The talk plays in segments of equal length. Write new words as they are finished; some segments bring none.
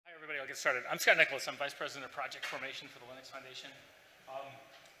get started. I'm Scott Nicholas. I'm Vice President of Project Formation for the Linux Foundation.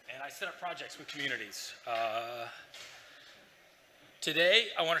 And I set up projects with communities. Today,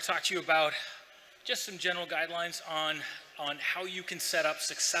 I want to talk to you about just some general guidelines on how you can set up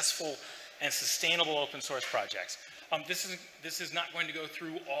successful and sustainable open source projects. This is not going to go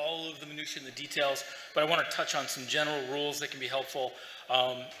through all of the minutiae and the details, but I want to touch on some general rules that can be helpful.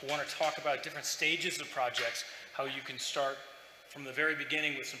 I want to talk about different stages of projects, how you can start from the very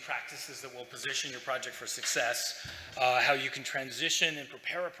beginning with some practices that will position your project for success, how you can transition and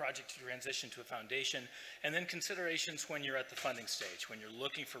prepare a project to transition to a foundation, and then considerations when you're at the funding stage, when you're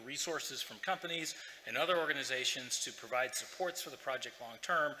looking for resources from companies and other organizations to provide supports for the project long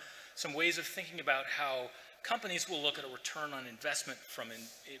term, some ways of thinking about how companies will look at a return on investment from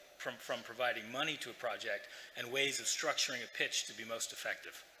providing money to a project, and ways of structuring a pitch to be most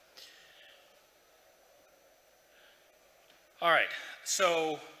effective. All right,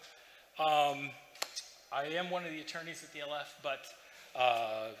 so I am one of the attorneys at the LF, but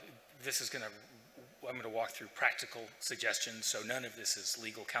I'm going to walk through practical suggestions, so none of this is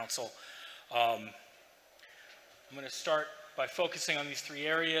legal counsel. I'm going to start by focusing on these three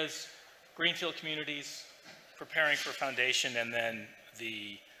areas: greenfield communities, preparing for a foundation, and then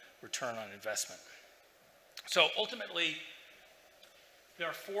the return on investment. So ultimately, there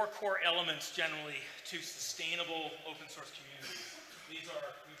are four core elements generally to sustainable open source communities. These are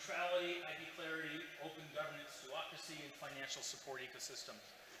neutrality, IP clarity, open governance, democracy, and financial support ecosystem.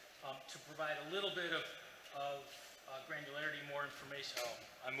 To provide a little bit of granularity, more information. Oh,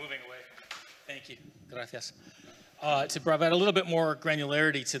 I'm moving away. Thank you. Gracias. To provide a little bit more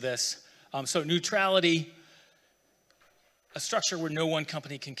granularity to this. So neutrality, a structure where no one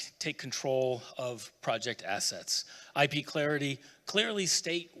company can take control of project assets. IP clarity, clearly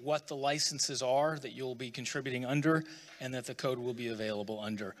state what the licenses are that you'll be contributing under and that the code will be available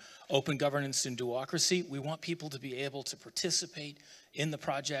under. Open governance and duocracy, we want people to be able to participate in the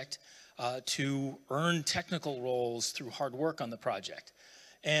project, to earn technical roles through hard work on the project.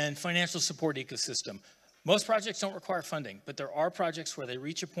 And financial support ecosystem. Most projects don't require funding, but there are projects where they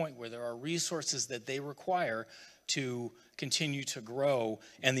reach a point where there are resources that they require to continue to grow,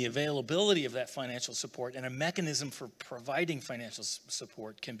 and the availability of that financial support and a mechanism for providing financial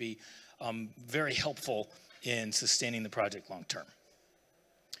support can be very helpful in sustaining the project long term.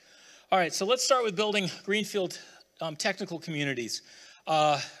 All right, so let's start with building greenfield technical communities.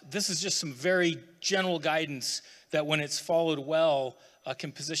 This is just some very general guidance that, when it's followed well,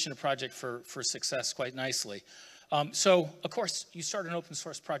 can position a project for success quite nicely. So, of course, you start an open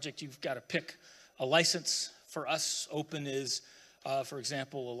source project, you've got to pick a license. For us, open is, for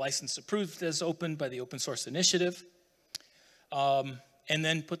example, a license approved as open by the Open Source Initiative, and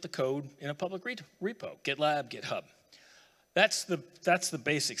then put the code in a public repo, GitLab, GitHub. That's the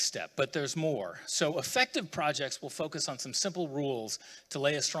basic step, but there's more. So effective projects will focus on some simple rules to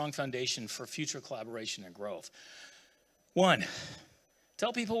lay a strong foundation for future collaboration and growth. One,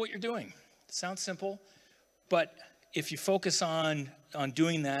 tell people what you're doing. It sounds simple, but if you focus on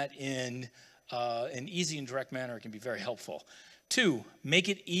doing that in an easy and direct manner, it can be very helpful. Two, make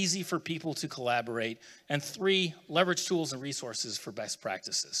it easy for people to collaborate. And three, leverage tools and resources for best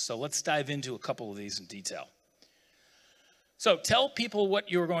practices. So let's dive into a couple of these in detail. So tell people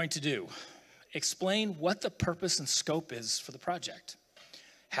what you're going to do. Explain what the purpose and scope is for the project.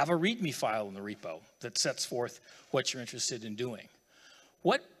 Have a README file in the repo that sets forth what you're interested in doing.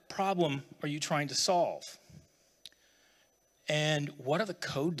 What problem are you trying to solve? And what are the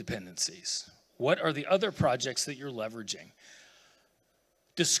code dependencies? What are the other projects that you're leveraging?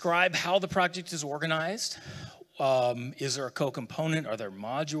 Describe how the project is organized. Is there a co-component? Are there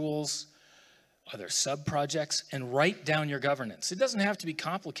modules? Are there sub-projects? And write down your governance. It doesn't have to be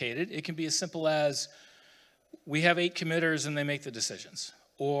complicated. It can be as simple as, we have 8 committers and they make the decisions.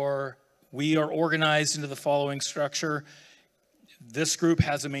 Or we are organized into the following structure. This group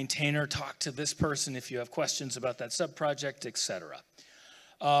has a maintainer. Talk to this person if you have questions about that sub-project, etc.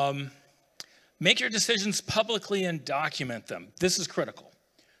 Make your decisions publicly and document them. This is critical.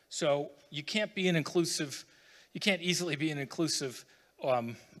 So you can't easily be an inclusive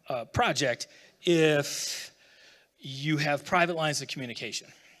project if you have private lines of communication.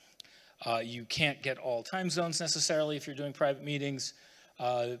 You can't get all time zones necessarily if you're doing private meetings.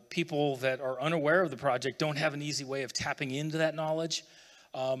 People that are unaware of the project don't have an easy way of tapping into that knowledge.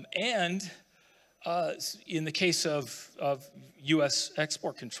 And in the case of US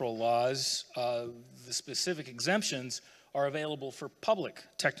export control laws, the specific exemptions are available for public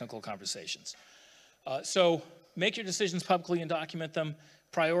technical conversations. So make your decisions publicly and document them.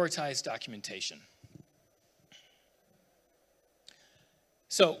 Prioritize documentation.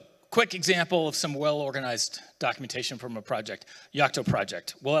 So quick example of some well-organized documentation from a project, Yocto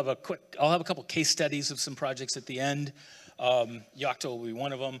project. I'll have a couple case studies of some projects at the end. Yocto will be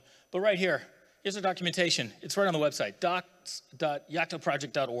one of them. But right here, here's our documentation. It's right on the website,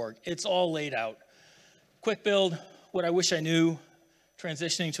 docs.yoctoproject.org. It's all laid out. Quick build, what I wish I knew,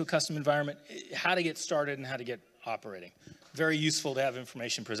 transitioning to a custom environment, how to get started and how to get operating. Very useful to have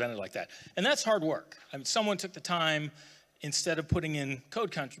information presented like that. And that's hard work. I mean, someone took the time, instead of putting in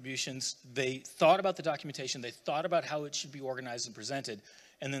code contributions, they thought about the documentation, they thought about how it should be organized and presented,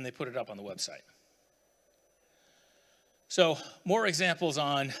 and then they put it up on the website. So more examples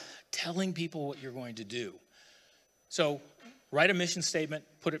on telling people what you're going to do. So write a mission statement,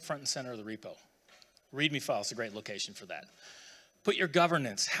 put it front and center of the repo. README file is a great location for that. Put your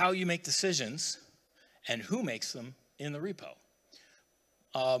governance, how you make decisions, and who makes them in the repo.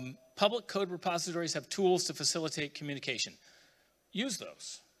 Public code repositories have tools to facilitate communication. Use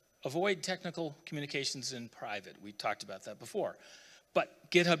those. Avoid technical communications in private. We talked about that before. But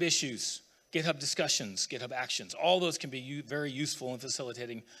GitHub issues, GitHub discussions, GitHub actions, all those can be very useful in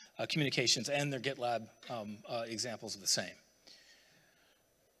facilitating communications, and their GitLab examples of the same.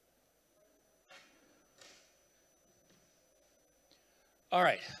 All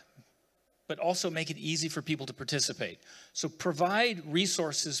right, but also make it easy for people to participate. So provide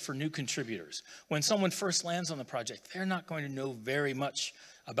resources for new contributors. When someone first lands on the project, they're not going to know very much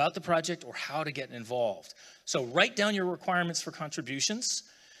about the project or how to get involved. So write down your requirements for contributions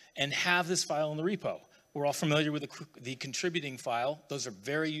and have this file in the repo. We're all familiar with the contributing file. Those are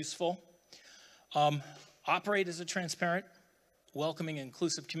very useful. Operate as a transparent, welcoming,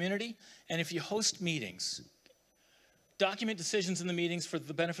 inclusive community. And if you host meetings, document decisions in the meetings for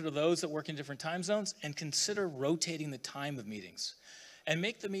the benefit of those that work in different time zones, and consider rotating the time of meetings. And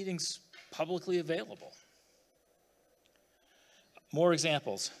make the meetings publicly available. More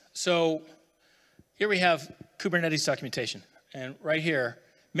examples. So here we have Kubernetes documentation. And right here,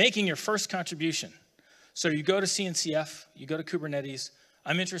 making your first contribution. So you go to CNCF, you go to Kubernetes.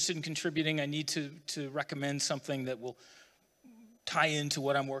 I'm interested in contributing. I need to recommend something that will tie into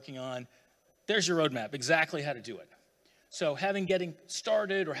what I'm working on. There's your roadmap, exactly how to do it. So getting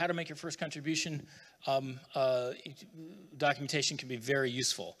started or how to make your first contribution documentation can be very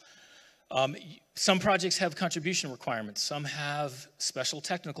useful. Some projects have contribution requirements. Some have special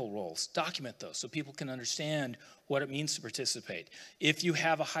technical roles. Document those so people can understand what it means to participate. If you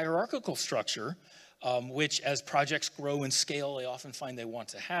have a hierarchical structure, which as projects grow and scale, they often find they want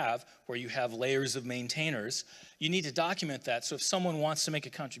to have, where you have layers of maintainers, you need to document that. So if someone wants to make a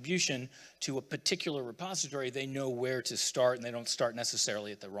contribution to a particular repository, they know where to start and they don't start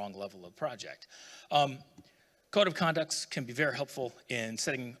necessarily at the wrong level of project. Code of conducts can be very helpful in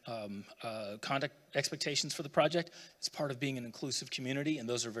setting conduct expectations for the project. It's part of being an inclusive community, and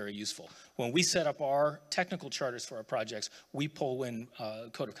those are very useful. When we set up our technical charters for our projects, we pull in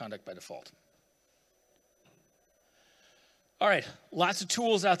code of conduct by default. All right, lots of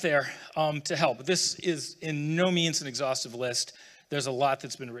tools out there to help. This is in no means an exhaustive list. There's a lot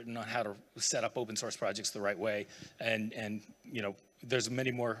that's been written on how to set up open source projects the right way, and you know, there's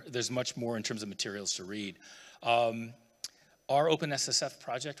much more in terms of materials to read. Our OpenSSF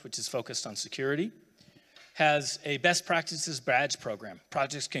project, which is focused on security, has a best practices badge program.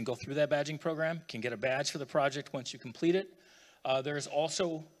 Projects can go through that badging program, can get a badge for the project once you complete it. There's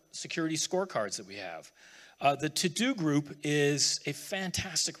also security scorecards that we have. The to-do group is a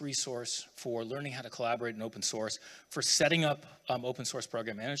fantastic resource for learning how to collaborate in open source, for setting up open source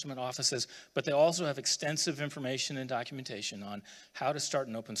program management offices, but they also have extensive information and documentation on how to start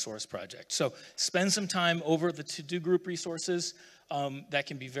an open source project. So spend some time over the to-do group resources. That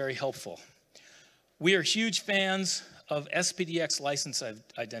can be very helpful. We are huge fans of SPDX license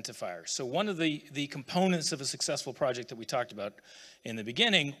identifiers. So one of the components of a successful project that we talked about in the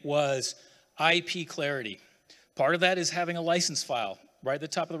beginning was IP clarity. Part of that is having a license file right at the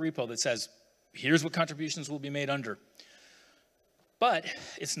top of the repo that says, here's what contributions will be made under. But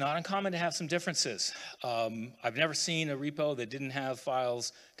it's not uncommon to have some differences. I've never seen a repo that didn't have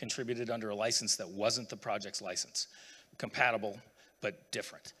files contributed under a license that wasn't the project's license. Compatible, but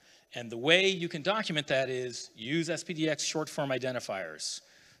different. And the way you can document that is use SPDX short form identifiers.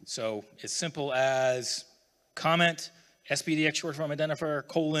 So as simple as comment, SPDX short form identifier,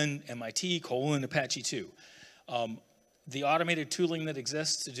 :MIT, Apache 2. The automated tooling that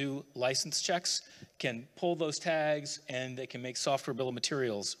exists to do license checks can pull those tags, and they can make software bill of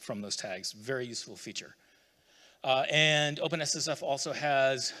materials from those tags. Very useful feature. And OpenSSF also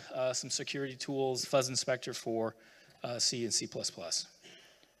has some security tools, fuzz inspector for C and C++.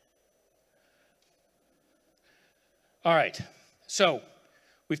 All right, so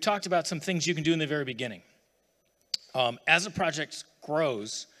we've talked about some things you can do in the very beginning. As a project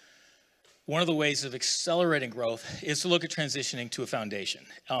grows, one of the ways of accelerating growth is to look at transitioning to a foundation.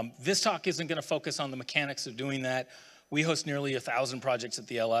 This talk isn't going to focus on the mechanics of doing that. We host nearly 1,000 projects at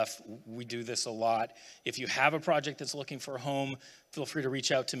the LF. We do this a lot. If you have a project that's looking for a home, feel free to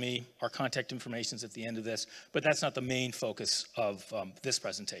reach out to me. Our contact information is at the end of this, but that's not the main focus of this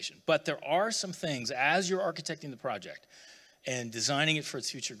presentation. But there are some things as you're architecting the project and designing it for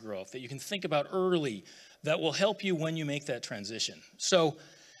its future growth that you can think about early that will help you when you make that transition. So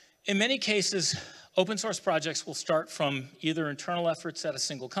in many cases, open source projects will start from either internal efforts at a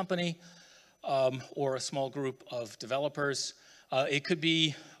single company or a small group of developers. It could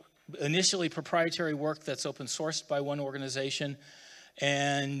be initially proprietary work that's open sourced by one organization,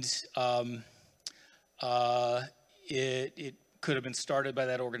 and it could have been started by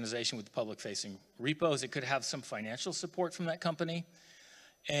that organization with public-facing repos. It could have some financial support from that company,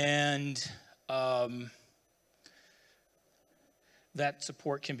 and that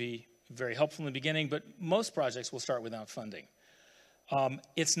support can be very helpful in the beginning, but most projects will start without funding.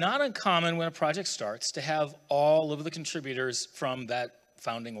 It's not uncommon when a project starts to have all of the contributors from that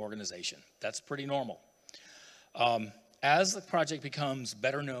founding organization. That's pretty normal. As the project becomes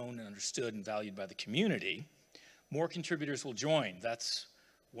better known and understood and valued by the community, more contributors will join. That's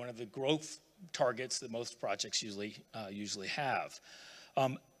one of the growth targets that most projects usually have.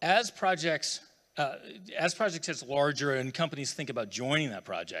 As projects get larger and companies think about joining that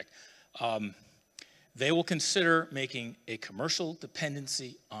project, they will consider making a commercial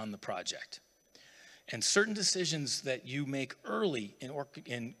dependency on the project. And certain decisions that you make early in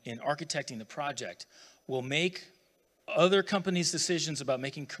architecting the project will make other companies' decisions about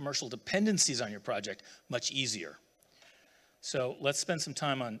making commercial dependencies on your project much easier. So let's spend some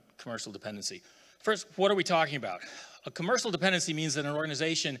time on commercial dependency. First, what are we talking about? A commercial dependency means that an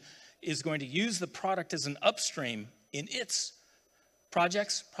organization is going to use the product as an upstream in its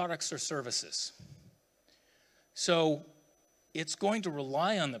projects, products, or services. So it's going to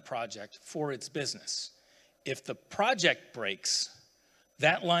rely on the project for its business. If the project breaks,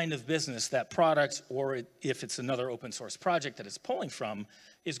 that line of business, that product, or if it's another open source project that it's pulling from,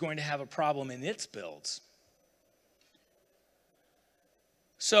 is going to have a problem in its builds.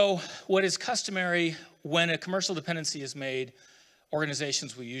 So what is customary when a commercial dependency is made,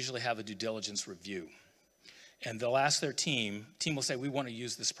 organizations will usually have a due diligence review. And they'll ask their team will say, we want to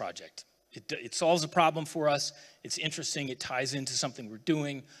use this project. It solves a problem for us. It's interesting. It ties into something we're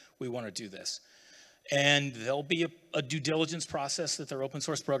doing. We want to do this. And there'll be a due diligence process that their open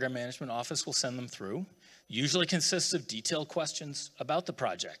source program management office will send them through. Usually consists of detailed questions about the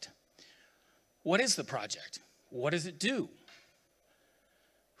project. What is the project? What does it do?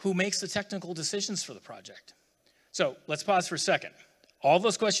 Who makes the technical decisions for the project? So let's pause for a second. All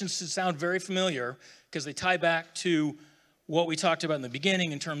those questions should sound very familiar because they tie back to what we talked about in the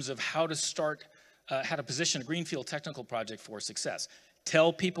beginning in terms of how to start, how to position a greenfield technical project for success.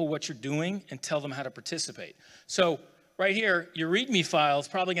 Tell people what you're doing and tell them how to participate. So right here, your README file is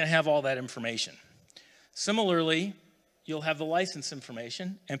probably going to have all that information. Similarly, you'll have the license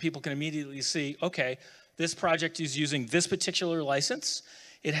information and people can immediately see, okay, this project is using this particular license.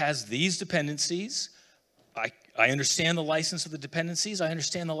 It has these dependencies. I understand the license of the dependencies. I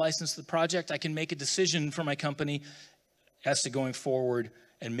understand the license of the project. I can make a decision for my company as to going forward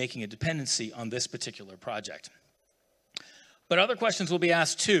and making a dependency on this particular project. But other questions will be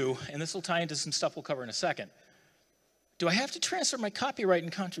asked too, and this will tie into some stuff we'll cover in a second. Do I have to transfer my copyright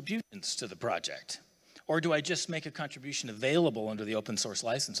and contributions to the project? Or do I just make a contribution available under the open source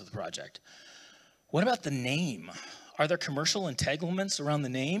license of the project? What about the name? Are there commercial entanglements around the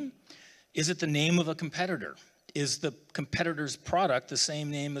name? Is it the name of a competitor? Is the competitor's product the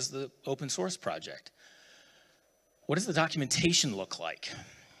same name as the open source project? What does the documentation look like?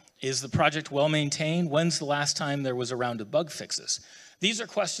 Is the project well maintained? When's the last time there was a round of bug fixes? These are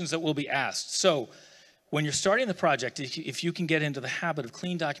questions that will be asked. So when you're starting the project, if you can get into the habit of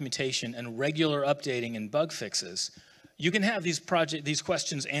clean documentation and regular updating and bug fixes, you can have these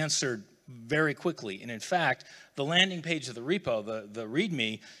questions answered very quickly. And in fact, the landing page of the repo, the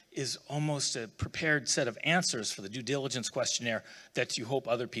README, is almost a prepared set of answers for the due diligence questionnaire that you hope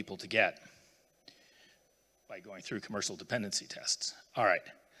other people to get by going through commercial dependency tests. All right.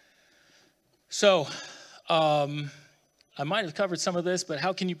 So I might have covered some of this, but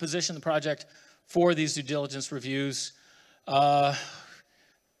how can you position the project for these due diligence reviews?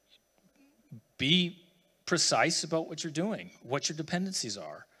 Be precise about what you're doing, what your dependencies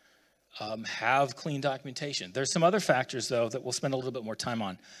are. Have clean documentation. There's some other factors, though, that we'll spend a little bit more time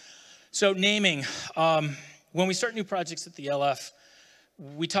on. So naming. When we start new projects at the LF,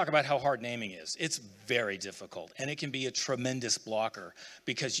 we talk about how hard naming is. It's very difficult, and it can be a tremendous blocker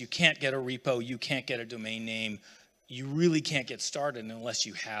because you can't get a repo, you can't get a domain name, you really can't get started unless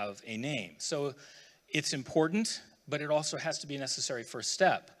you have a name. So it's important, but it also has to be a necessary first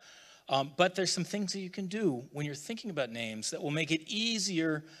step. But there's some things that you can do when you're thinking about names that will make it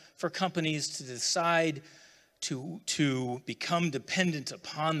easier for companies to decide to become dependent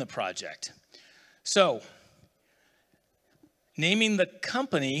upon the project. So, naming the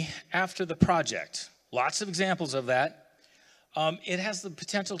company after the project. Lots of examples of that. It has the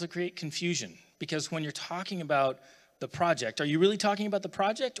potential to create confusion because when you're talking about the project, are you really talking about the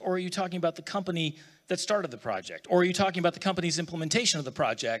project, or are you talking about the company that started the project? Or are you talking about the company's implementation of the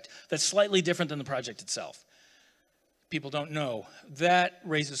project that's slightly different than the project itself? People don't know. That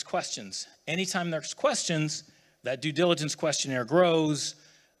raises questions. Anytime there's questions, that due diligence questionnaire grows.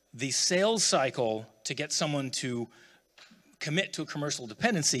 The sales cycle to get someone to commit to a commercial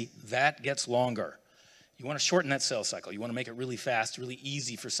dependency, that gets longer. You want to shorten that sales cycle. You want to make it really fast, really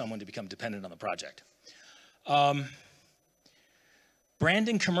easy for someone to become dependent on the project.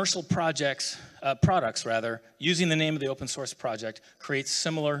 Branding commercial products, using the name of the open source project creates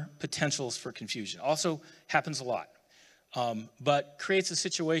similar potentials for confusion. Also happens a lot, but creates a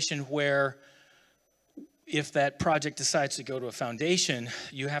situation where if that project decides to go to a foundation,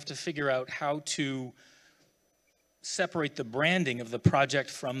 you have to figure out how to separate the branding of the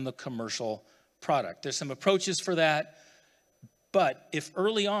project from the commercial product. There's some approaches for that, but if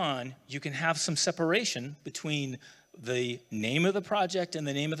early on you can have some separation between the name of the project and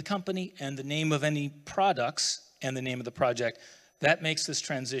the name of the company and the name of any products and the name of the project, that makes this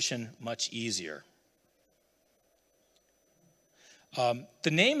transition much easier.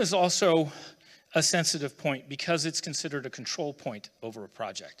 The name is also a sensitive point because it's considered a control point over a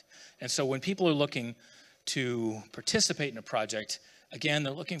project. And so when people are looking to participate in a project, again,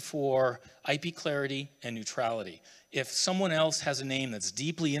 they're looking for IP clarity and neutrality. If someone else has a name that's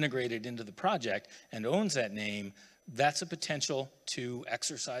deeply integrated into the project and owns that name, that's a potential to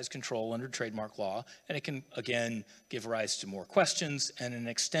exercise control under trademark law, and it can, again, give rise to more questions and an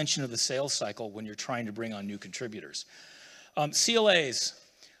extension of the sales cycle when you're trying to bring on new contributors. CLAs.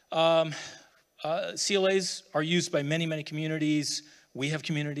 CLAs are used by many, many communities. We have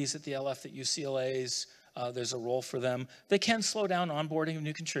communities at the LF that use CLAs. There's a role for them. They can slow down onboarding of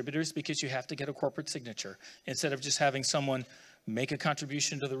new contributors because you have to get a corporate signature. Instead of just having someone make a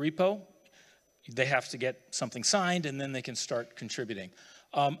contribution to the repo, they have to get something signed and then they can start contributing.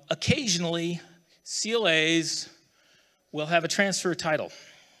 Occasionally, CLAs will have a transfer title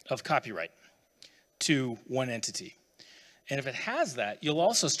of copyright to one entity. And if it has that, you'll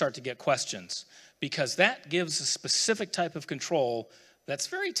also start to get questions because that gives a specific type of control that's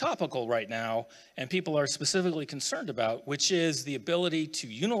very topical right now and people are specifically concerned about, which is the ability to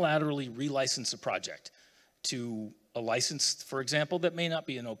unilaterally relicense a project to a license, for example, that may not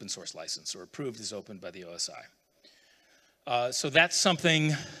be an open source license or approved as open by the OSI. So that's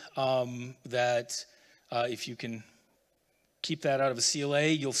something that if you can keep that out of a CLA,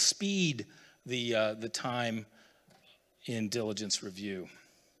 you'll speed the time in diligence review.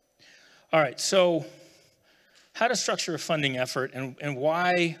 All right, so how to structure a funding effort and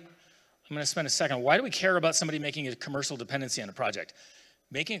why, I'm going to spend a second, why do we care about somebody making a commercial dependency on a project?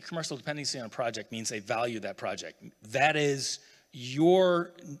 Making a commercial dependency on a project means they value that project. That is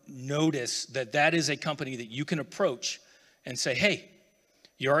your notice that that is a company that you can approach and say, hey,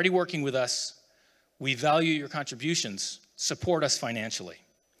 you're already working with us. We value your contributions. Support us financially.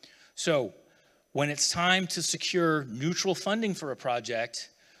 So when it's time to secure neutral funding for a project,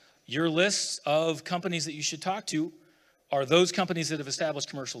 your list of companies that you should talk to are those companies that have established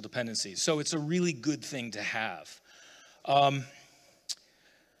commercial dependencies. So it's a really good thing to have.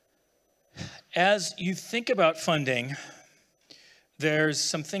 As you think about funding, there's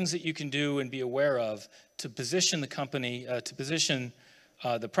some things that you can do and be aware of to position the company,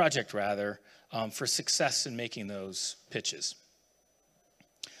 the project rather, for success in making those pitches.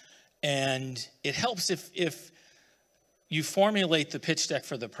 And it helps if you formulate the pitch deck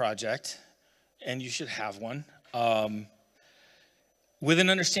for the project, and you should have one, with an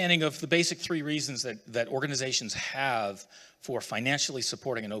understanding of the basic 3 reasons that organizations have for financially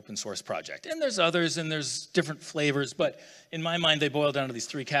supporting an open source project. And there's others and there's different flavors, but in my mind, they boil down to these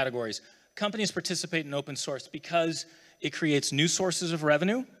 3 categories. Companies participate in open source because it creates new sources of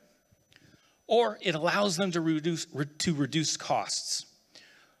revenue, or it allows them to reduce costs,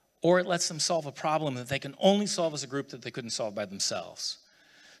 or it lets them solve a problem that they can only solve as a group that they couldn't solve by themselves.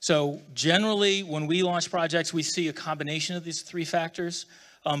 So generally, when we launch projects, we see a combination of these 3 factors.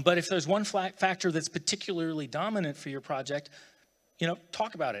 But if there's one factor that's particularly dominant for your project,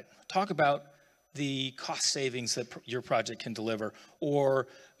 talk about it. Talk about the cost savings that your project can deliver, or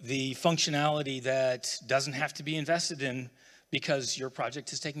the functionality that doesn't have to be invested in because your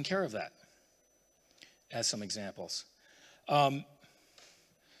project is taking care of that, as some examples. And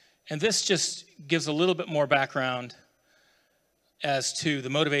this just gives a little bit more background as to the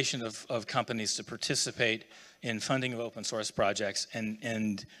motivation of companies to participate in funding of open source projects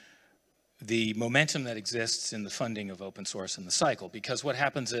and the momentum that exists in the funding of open source in the cycle. Because what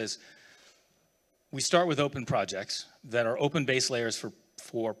happens is we start with open projects that are open base layers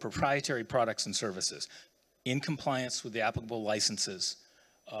for proprietary products and services in compliance with the applicable licenses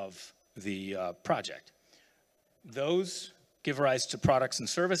of the project. Those give rise to products and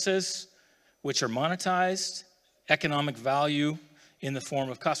services which are monetized, economic value in the form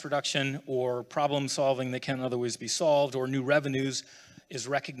of cost reduction or problem solving that can otherwise be solved, or new revenues is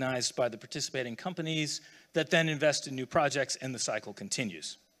recognized by the participating companies that then invest in new projects, and the cycle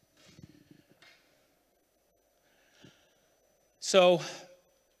continues. So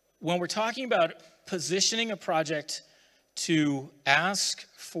when we're talking about positioning a project to ask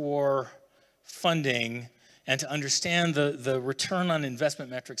for funding and to understand the return on investment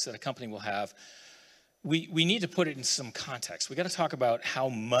metrics that a company will have, we need to put it in some context. We got to talk about how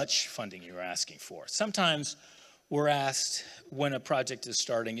much funding you're asking for. Sometimes we're asked when a project is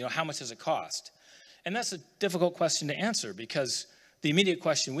starting, how much does it cost? And that's a difficult question to answer, because the immediate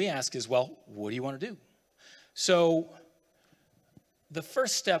question we ask is, well, what do you want to do? So the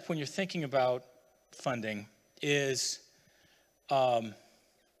first step when you're thinking about funding is, what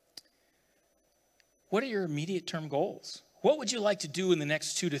are your immediate term goals? What would you like to do in the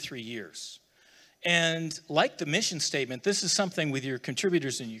next 2 to 3 years? And like the mission statement, this is something with your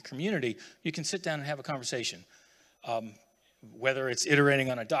contributors in your community, you can sit down and have a conversation. Whether it's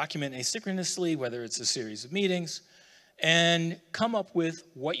iterating on a document asynchronously, whether it's a series of meetings, and come up with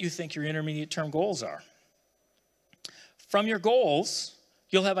what you think your intermediate term goals are. From your goals,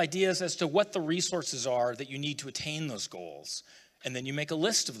 you'll have ideas as to what the resources are that you need to attain those goals. And then you make a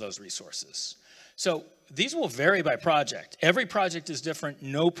list of those resources. So these will vary by project. Every project is different.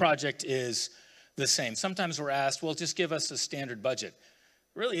 No project is the same. Sometimes we're asked, well, just give us a standard budget.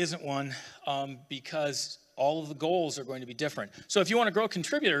 There really isn't one, because all of the goals are going to be different. So if you want to grow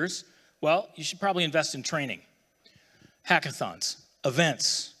contributors, well, you should probably invest in training, hackathons,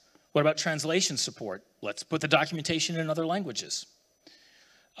 events. What about translation support? Let's put the documentation in other languages.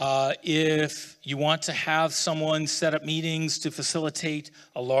 If you want to have someone set up meetings to facilitate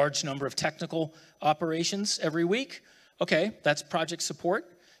a large number of technical operations every week, okay, that's project support.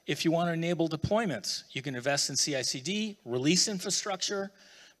 If you want to enable deployments, you can invest in CI/CD, release infrastructure,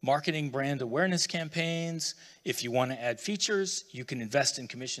 marketing brand awareness campaigns. If you want to add features, you can invest in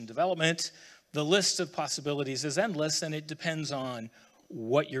commission development. The list of possibilities is endless, and it depends on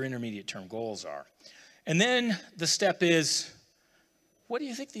what your intermediate term goals are. And then the step is, what do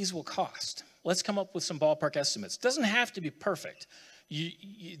you think these will cost? Let's come up with some ballpark estimates. It doesn't have to be perfect.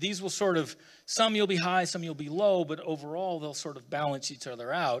 These will sort of, some you'll be high, some you'll be low, but overall they'll sort of balance each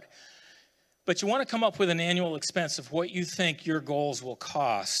other out. But you want to come up with an annual expense of what you think your goals will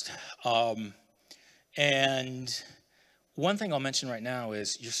cost. And one thing I'll mention right now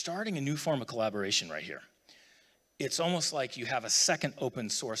is you're starting a new form of collaboration right here. It's almost like you have a second open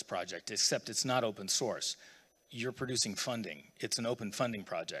source project, except it's not open source. You're producing funding. It's an open funding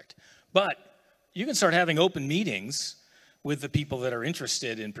project. But you can start having open meetings with the people that are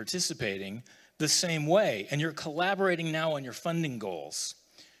interested in participating the same way. And you're collaborating now on your funding goals.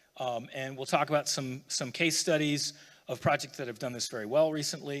 And we'll talk about some case studies of projects that have done this very well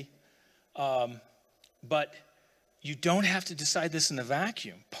recently. But you don't have to decide this in a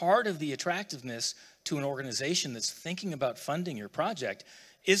vacuum. Part of the attractiveness to an organization that's thinking about funding your project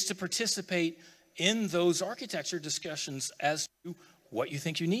is to participate in those architecture discussions as to what you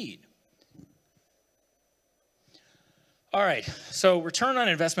think you need. All right, so return on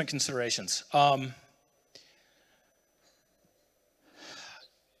investment considerations.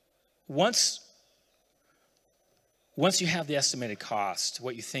 Once you have the estimated cost,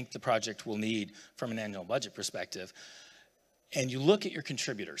 what you think the project will need from an annual budget perspective, and you look at your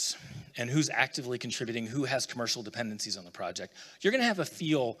contributors and who's actively contributing, who has commercial dependencies on the project, you're going to have a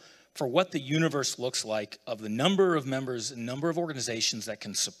feel for what the universe looks like of the number of members and number of organizations that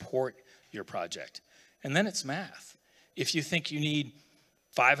can support your project. And then it's math. If you think you need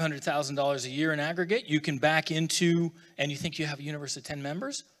 $500,000 a year in aggregate, you can back into, and you think you have a universe of 10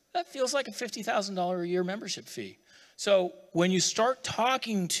 members, that feels like a $50,000 a year membership fee. So when you start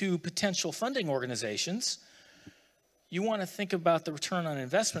talking to potential funding organizations, you want to think about the return on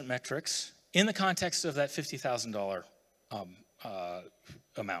investment metrics in the context of that $50,000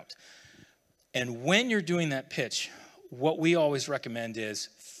 amount. And when you're doing that pitch, what we always recommend is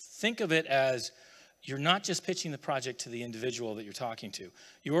think of it as you're not just pitching the project to the individual that you're talking to.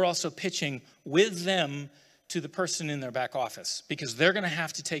 You're also pitching with them to the person in their back office, because they're going to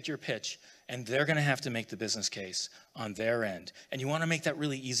have to take your pitch and they're going to have to make the business case on their end. And you want to make that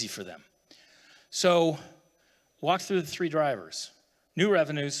really easy for them. So walk through the 3 drivers: new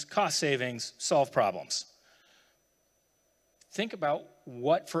revenues, cost savings, solve problems. Think about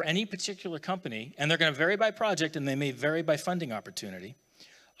what, for any particular company, and they're going to vary by project and they may vary by funding opportunity,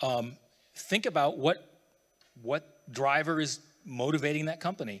 think about what driver is motivating that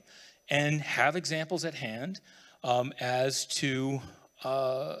company, and have examples at hand as to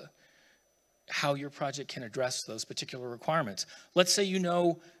how your project can address those particular requirements. Let's say you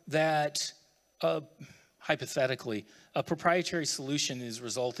know that, hypothetically, a proprietary solution is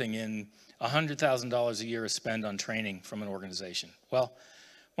resulting in $100,000 a year of spend on training from an organization. Well,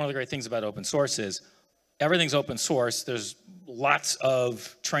 one of the great things about open source is everything's open source. There's lots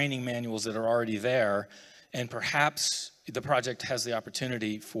of training manuals that are already there, and perhaps the project has the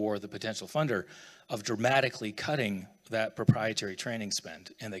opportunity for the potential funder of dramatically cutting that proprietary training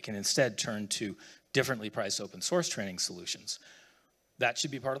spend, and they can instead turn to differently priced open source training solutions. That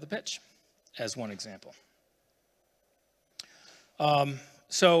should be part of the pitch, as one example.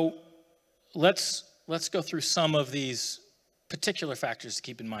 So let's go through some of these particular factors to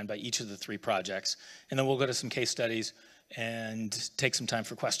keep in mind by each of the 3 projects, and then we'll go to some case studies and take some time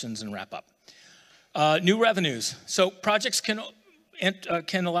for questions and wrap up. New revenues. So projects can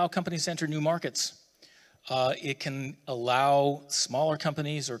allow companies to enter new markets. It can allow smaller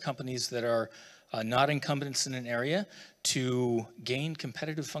companies or companies that are not incumbents in an area to gain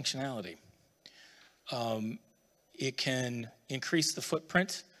competitive functionality. It can increase the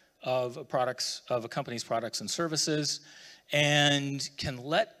footprint of a company's products and services, and can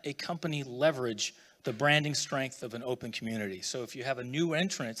let a company leverage the branding strength of an open community. So if you have a new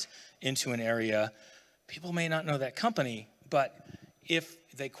entrant into an area, people may not know that company, but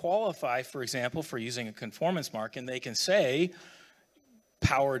if they qualify, for example, for using a conformance mark, and they can say,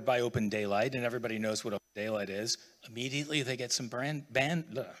 powered by Open Daylight, and everybody knows what Open Daylight is, immediately they get some brand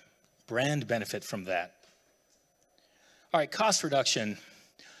benefit from that. All right, cost reduction.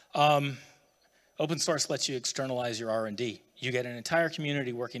 Open source lets you externalize your R&D. You get an entire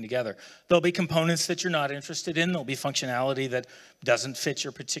community working together. There'll be components that you're not interested in. There'll be functionality that doesn't fit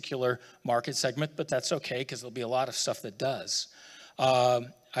your particular market segment, but that's okay, because there'll be a lot of stuff that does. I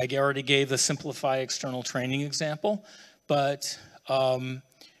already gave the simplify external training example, but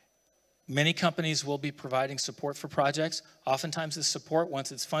many companies will be providing support for projects. Oftentimes the support,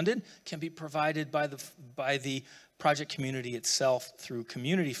 once it's funded, can be provided by the project community itself through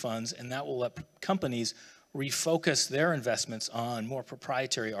community funds, and that will let companies refocus their investments on more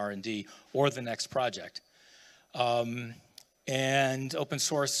proprietary R&D or the next project. And open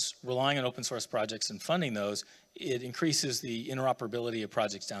source, relying on open source projects and funding those, it increases the interoperability of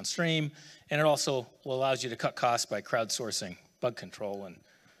projects downstream, and it also allows you to cut costs by crowdsourcing, bug control, and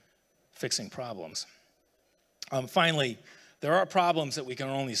fixing problems. Finally, there are problems that we can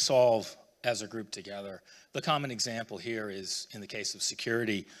only solve as a group together. The common example here is in the case of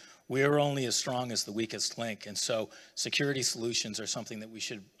security. We are only as strong as the weakest link, and so security solutions are something that we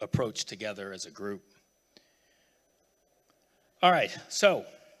should approach together as a group. All right, so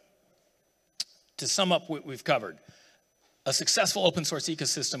to sum up what we've covered, a successful open source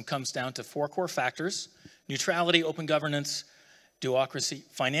ecosystem comes down to 4 core factors: neutrality, open governance, duocracy,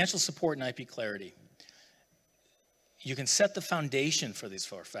 financial support, and IP clarity. You can set the foundation for these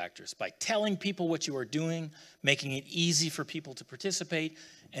 4 factors by telling people what you are doing, making it easy for people to participate,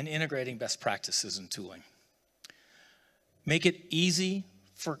 and integrating best practices and tooling. Make it easy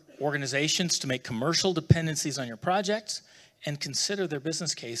for organizations to make commercial dependencies on your projects and consider their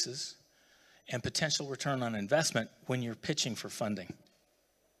business cases and potential return on investment when you're pitching for funding.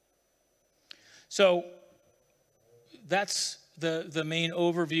 So that's the main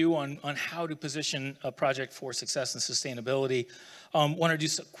overview on how to position a project for success and sustainability. Want to do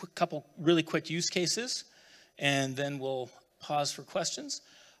a couple really quick use cases, and then we'll pause for questions.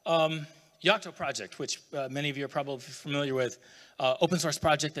 Yocto project, which many of you are probably familiar with, open source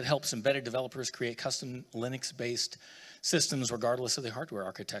project that helps embedded developers create custom Linux-based systems regardless of the hardware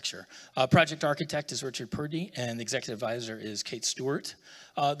architecture. Project architect is Richard Purdy, and the executive advisor is Kate Stewart.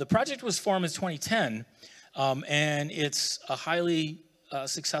 The project was formed in 2010, and it's a highly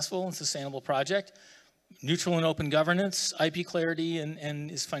successful and sustainable project, neutral and open governance, IP clarity,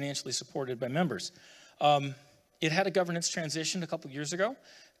 and is financially supported by members. It had a governance transition a couple years ago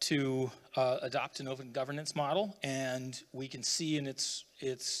to adopt an open governance model, and we can see in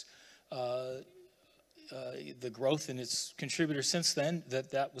the growth in its contributors since then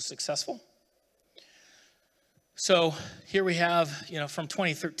that was successful. So here we have, from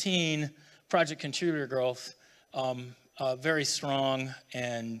 2013, project contributor growth, very strong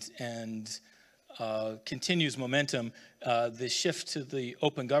and continues momentum. The shift to the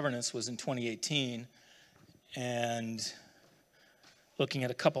open governance was in 2018, and looking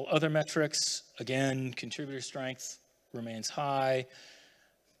at a couple other metrics, again, contributor strength remains high,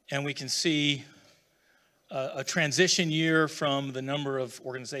 and we can see a transition year from the number of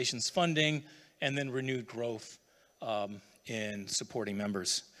organizations funding, and then renewed growth in supporting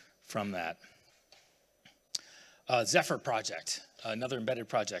members from that. Zephyr project, another embedded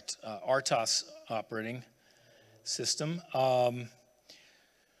project, RTOS operating system.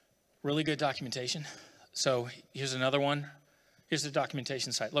 Really good documentation. So here's another one. Here's the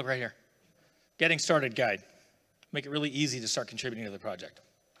documentation site. Look right here. Getting started guide. Make it really easy to start contributing to the project.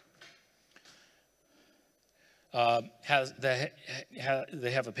 They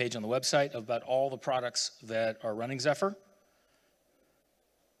have a page on the website about all the products that are running Zephyr.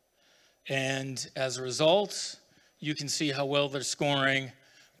 And as a result, you can see how well they're scoring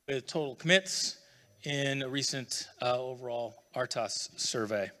with total commits in a recent overall RTOS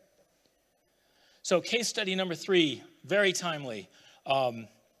survey. So case study number 3, very timely.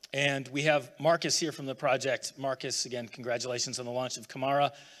 And we have Marcus here from the project. Marcus, again, congratulations on the launch of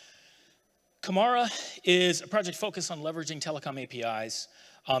Kamara. Kamara is a project focused on leveraging telecom APIs.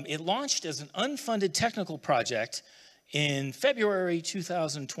 It launched as an unfunded technical project in February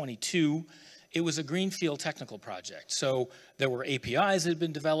 2022. It was a greenfield technical project. So there were APIs that had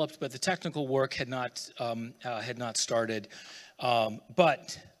been developed, but the technical work had not started.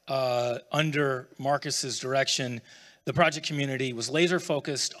 But under Marcus's direction, the project community was laser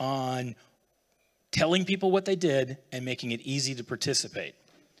focused on telling people what they did and making it easy to participate.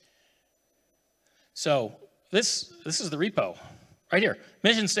 So this is the repo right here.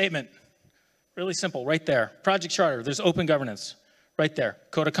 Mission statement, really simple, right there. Project charter, there's open governance, right there.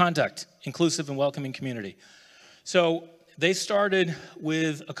 Code of conduct, inclusive and welcoming community. So they started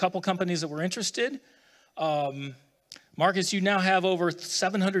with a couple companies that were interested. Marcus, you now have over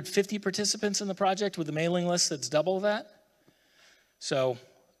 750 participants in the project with a mailing list that's double that. So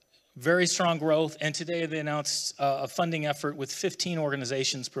very strong growth. And today they announced a funding effort with 15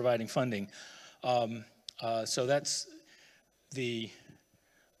 organizations providing funding. So that's the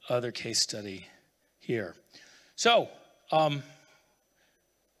other case study here. So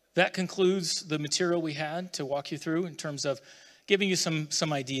that concludes the material we had to walk you through in terms of giving you some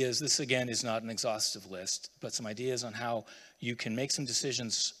ideas. This, again, is not an exhaustive list, but some ideas on how you can make some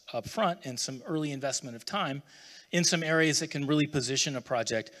decisions up front and some early investment of time in some areas that can really position a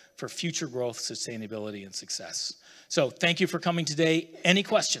project for future growth, sustainability, and success. So thank you for coming today. Any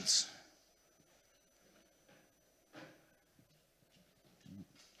questions?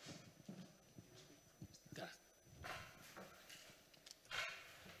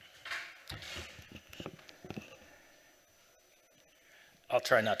 I'll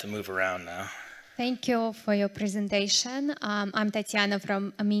try not to move around now. Thank you for your presentation. I'm Tatiana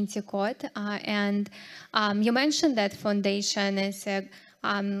from Minty Code, and you mentioned that foundation is a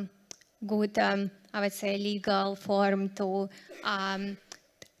good, I would say, legal form to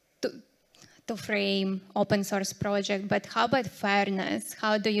frame open source project. But how about fairness?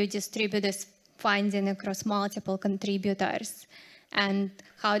 How do you distribute this funding across multiple contributors? And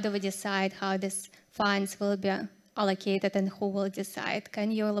how do we decide how these funds will be allocated and who will decide?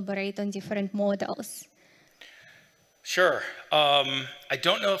 Can you elaborate on different models? Sure. I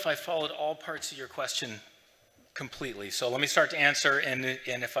don't know if I followed all parts of your question completely. So let me start to answer, and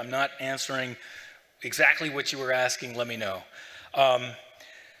if I'm not answering exactly what you were asking, let me know.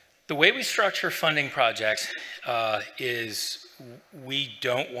 The way we structure funding projects is we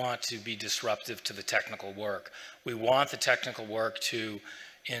don't want to be disruptive to the technical work. We want the technical work to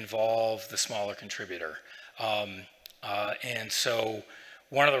involve the smaller contributor. And so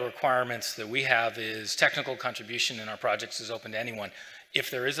one of the requirements that we have is technical contribution in our projects is open to anyone. If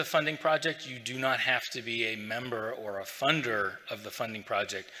there is a funding project, you do not have to be a member or a funder of the funding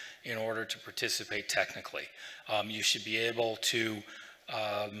project in order to participate technically. You should be able to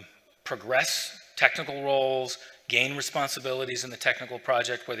progress technical roles, gain responsibilities in the technical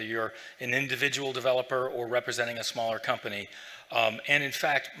project, whether you're an individual developer or representing a smaller company. And in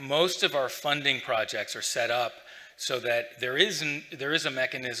fact, most of our funding projects are set up so that there is a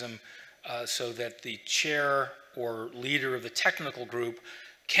mechanism so that the chair or leader of the technical group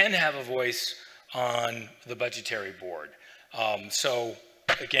can have a voice on the budgetary board. So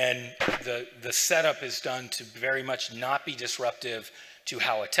again, the setup is done to very much not be disruptive to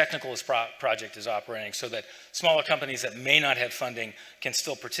how a technical project is operating, so that smaller companies that may not have funding can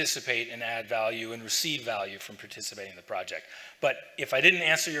still participate and add value and receive value from participating in the project. But if I didn't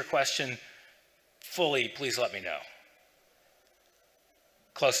answer your question fully, please let me know.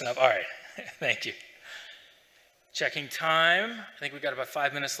 Close enough? All right. Thank you. Checking time. I think we've got about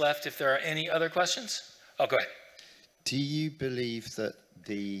 5 minutes left. If there are any other questions. Oh, go ahead. Do you believe that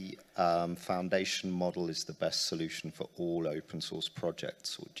the foundation model is the best solution for all open source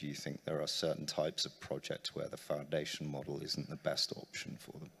projects, or do you think there are certain types of projects where the foundation model isn't the best option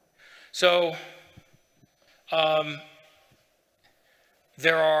for them? So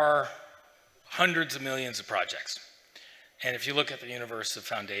there are hundreds of millions of projects. And if you look at the universe of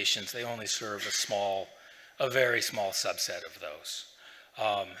foundations, they only serve a very small subset of those.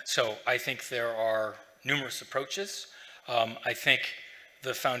 So I think there are numerous approaches. I think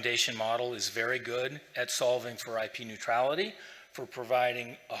the foundation model is very good at solving for IP neutrality, for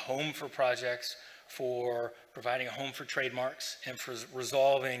providing a home for projects, for providing a home for trademarks, and for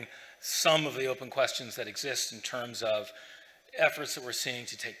resolving some of the open questions that exist in terms of efforts that we're seeing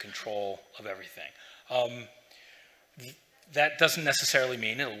to take control of everything. That doesn't necessarily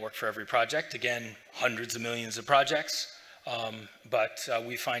mean it'll work for every project. Again, hundreds of millions of projects, but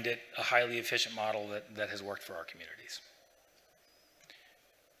we find it a highly efficient model that has worked for our communities.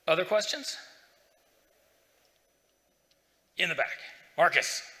 Other questions? In the back.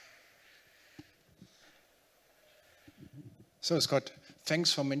 Marcus. So Scott,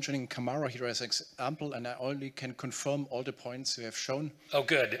 thanks for mentioning Camara here as an example, and I only can confirm all the points you have shown. Oh,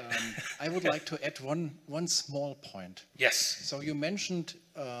 good. I would like to add one small point. Yes. So you mentioned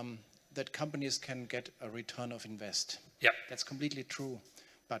that companies can get a return of invest. Yep. That's completely true.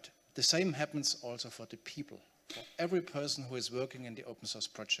 But the same happens also for the people, for every person who is working in the open source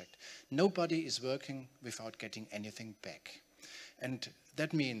project. Nobody is working without getting anything back. And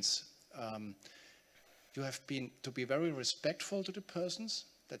that means you have to be very respectful to the persons.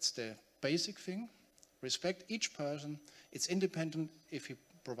 That's the basic thing. Respect each person. It's independent if he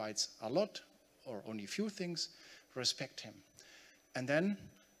provides a lot or only a few things. Respect him. And then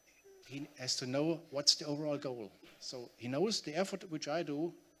he has to know what's the overall goal. So he knows the effort which I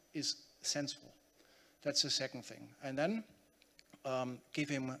do is sensible. That's the second thing. And then give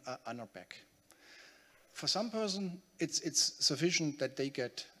him an honor back. For some person, it's sufficient that they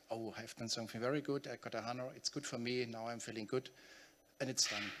get, oh, I've done something very good, I got a honor, it's good for me, now I'm feeling good, and it's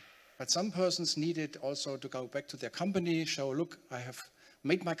done. But some persons need it also to go back to their company, show, look, I have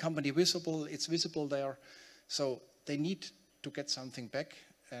made my company visible, it's visible there. So they need to get something back,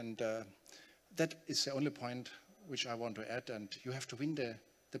 and that is the only point which I want to add, and you have to win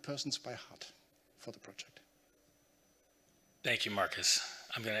the persons by heart for the project. Thank you, Marcus.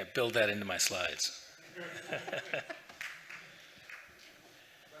 I'm going to build that into my slides.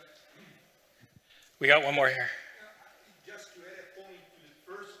 We got one more here. Just to add a point to the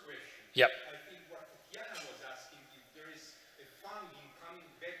first question. Yep. I think what Tatiana was asking, if there is a funding coming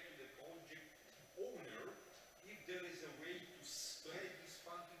back to the project owner, if there is a way to spread this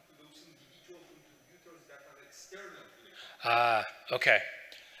funding to those individual contributors that are external to the company. Okay.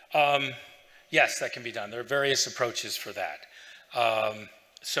 Yes, that can be done. There are various approaches for that.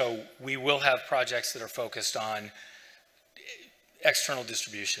 So we will have projects that are focused on external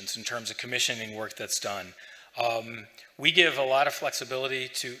distributions in terms of commissioning work that's done. We give a lot of flexibility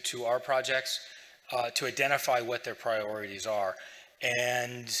to our projects to identify what their priorities are.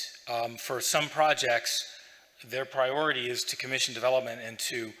 And for some projects, their priority is to commission development and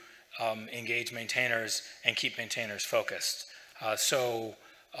to engage maintainers and keep maintainers focused. So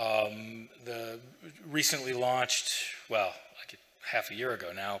the recently launched, well, like half a year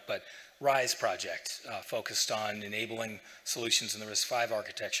ago now, but RISE project focused on enabling solutions in the RISC-V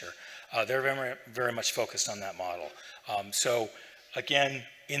architecture. They're very, very much focused on that model. So again,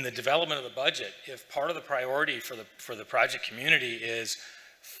 in the development of the budget, if part of the priority for the project community is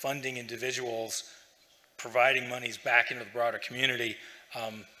funding individuals, providing monies back into the broader community,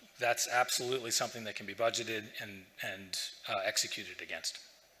 that's absolutely something that can be budgeted and executed against.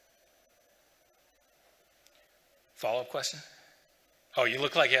 Follow-up question? Oh, you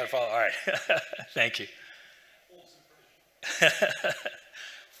look like you had a follow-up. All right. Thank you.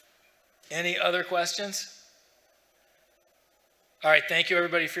 Any other questions? All right. Thank you,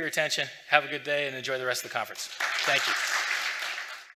 everybody, for your attention. Have a good day and enjoy the rest of the conference. Thank you.